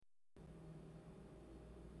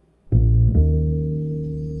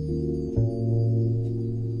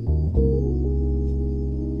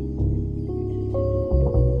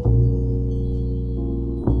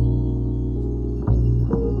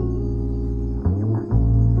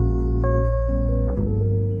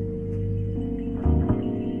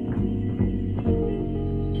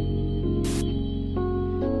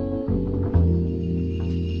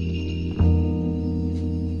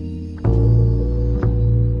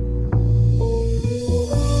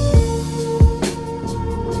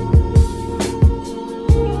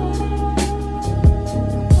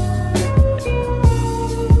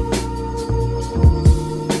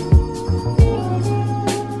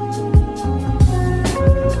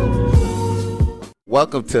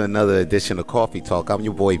Welcome to another edition of Coffee Talk. I'm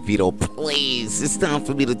your boy Vito. Please, it's time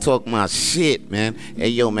for me to talk my shit, man. Hey,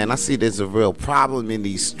 yo, man, I see there's a real problem in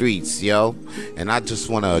these streets, yo. And I just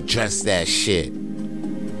want to address that shit.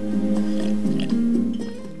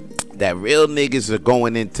 That real niggas are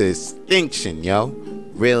going into extinction, yo.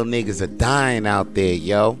 Real niggas are dying out there,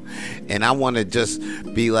 yo. And I want to just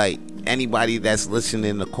be like, anybody that's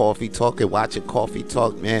listening to Coffee Talk and watching Coffee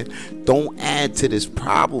Talk, man, don't add to this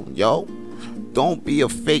problem, yo. Don't be a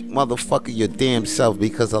fake motherfucker your damn self,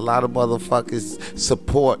 because a lot of motherfuckers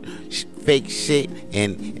support fake shit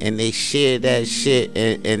and they share that shit,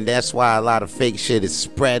 and that's why a lot of fake shit is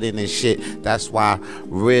spreading and shit. That's why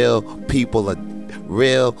real people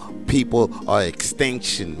are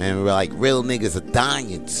extinction, man. Like, real niggas are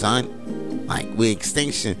dying, son. Like, we're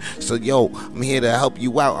extinction. So yo, I'm here to help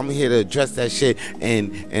you out. I'm here to address that shit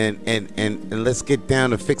and let's get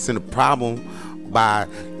down to fixing the problem by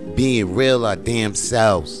being real our damn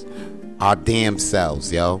selves,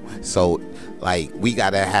 yo. So like, we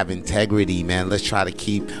gotta have integrity, man. Let's try to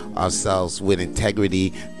keep ourselves with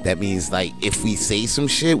integrity. That means, like, if we say some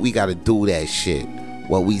shit, we gotta do that shit.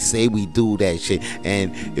 What we say, we do that shit.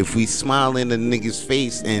 And if we smile in the nigga's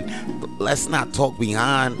face, and let's not talk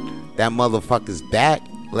behind that motherfucker's back.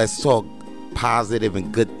 Let's talk positive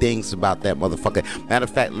and good things about that motherfucker. Matter of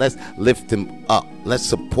fact, let's lift him up. Let's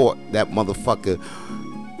support that motherfucker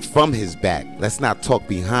from his back. Let's not talk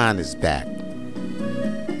behind his back.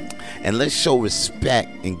 And let's show respect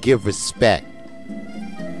and give respect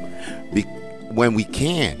when we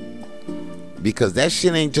can, because that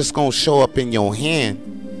shit ain't just gonna show up in your hand.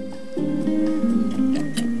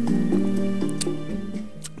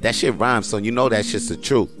 That shit rhymes, so you know that shit's the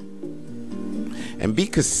truth. And be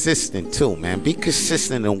consistent too, man. Be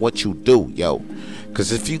consistent in what you do, yo.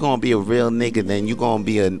 Because if you're gonna be a real nigga, then you're gonna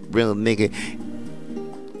be a real nigga,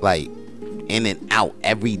 like, in and out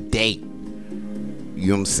every day. You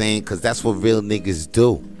know what I'm saying? Because that's what real niggas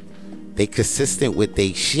do. They consistent with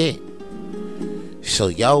they shit. So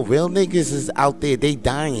yo, real niggas is out there, they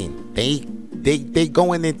dying. They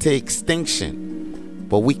going into extinction.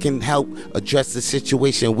 But we can help address the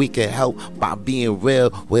situation. We can help by being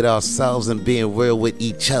real with ourselves and being real with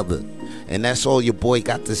each other. And that's all your boy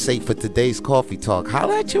got to say for today's Coffee Talk.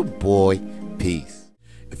 Holla at your boy. Peace.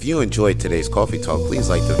 If you enjoyed today's Coffee Talk, please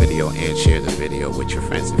like the video and share the video with your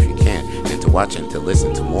friends if you can. And to watch and to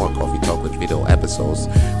listen to more Coffee Talk with Video episodes,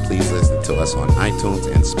 please listen to us on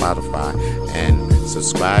iTunes and Spotify, and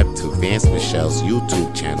subscribe to Vance Michelle's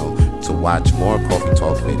YouTube channel to watch more Coffee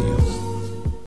Talk videos.